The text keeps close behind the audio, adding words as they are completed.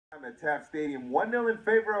halftime at Taft Stadium. 1-0 in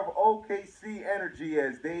favor of OKC Energy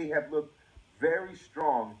as they have looked very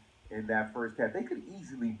strong in that first half. They could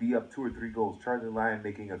easily be up 2 or 3 goals. Charlie Lyon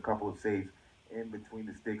making a couple of saves in between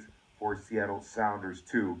the sticks for Seattle Sounders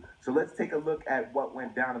too. So let's take a look at what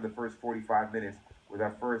went down in the first 45 minutes with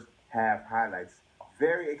our first half highlights.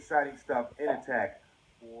 Very exciting stuff in attack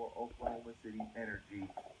for Oklahoma City Energy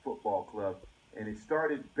Football Club. And it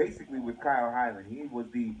started basically with Kyle Hyland. He was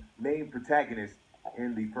the main protagonist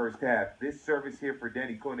in the first half. This service here for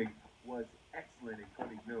Danny Koenig was excellent, and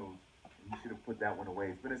Koenig knows he should have put that one away.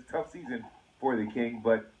 It's been a tough season for the King,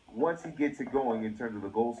 but once he gets it going in terms of the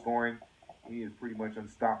goal scoring, he is pretty much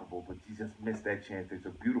unstoppable, but he just missed that chance. It's a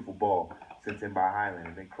beautiful ball sent in by Hyland.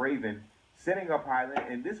 And then Craven setting up Hyland,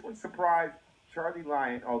 and this one surprised Charlie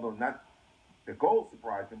Lyon, although not the goal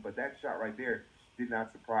surprised him, but that shot right there did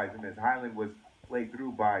not surprise him as Hyland was played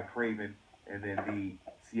through by Craven, and then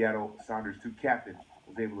the Seattle Sounders 2 captain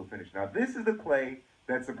was able to finish. Now, this is the play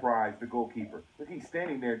that surprised the goalkeeper. Look, he's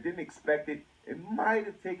standing there, didn't expect it. It might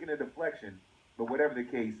have taken a deflection, but whatever the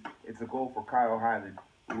case, it's a goal for Kyle Hyland,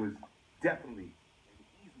 who was definitely and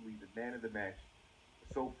easily the man of the match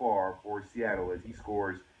so far for Seattle as he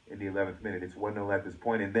scores in the 11th minute. It's 1-0 at this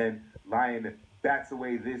point, and then Lyon bats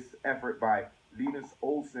away this effort by Linus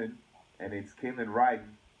Olsen, and it's Kalen Ryden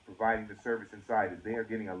providing the service inside as they are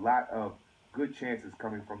getting a lot of good chances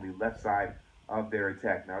coming from the left side of their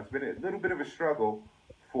attack. Now, it's been a little bit of a struggle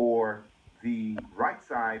for the right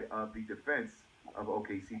side of the defense of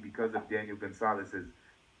OKC because of Daniel Gonzalez as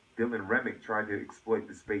Dylan Remick tried to exploit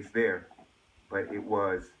the space there, but it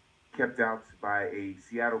was kept out by a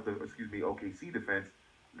OKC defense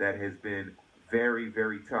that has been very,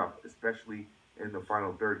 very tough, especially in the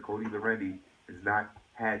final third. Cody Lorendi has not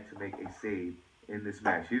had to make a save in this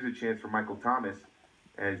match. Here's a chance for Michael Thomas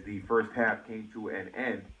as the first half came to an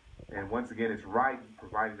end. And once again, it's Ryden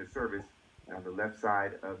providing the service on the left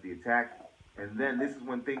side of the attack. And then this is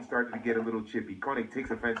when things started to get a little chippy. Koenig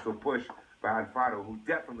takes offense to a push by Alfaro, who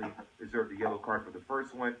definitely deserved a yellow card for the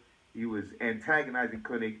first one. He was antagonizing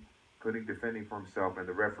Koenig defending for himself, and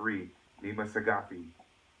the referee, Nima Sagafi,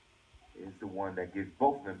 is the one that gives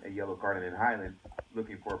both of them a yellow card. And then Hyland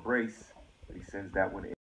looking for a brace, but he sends that one in.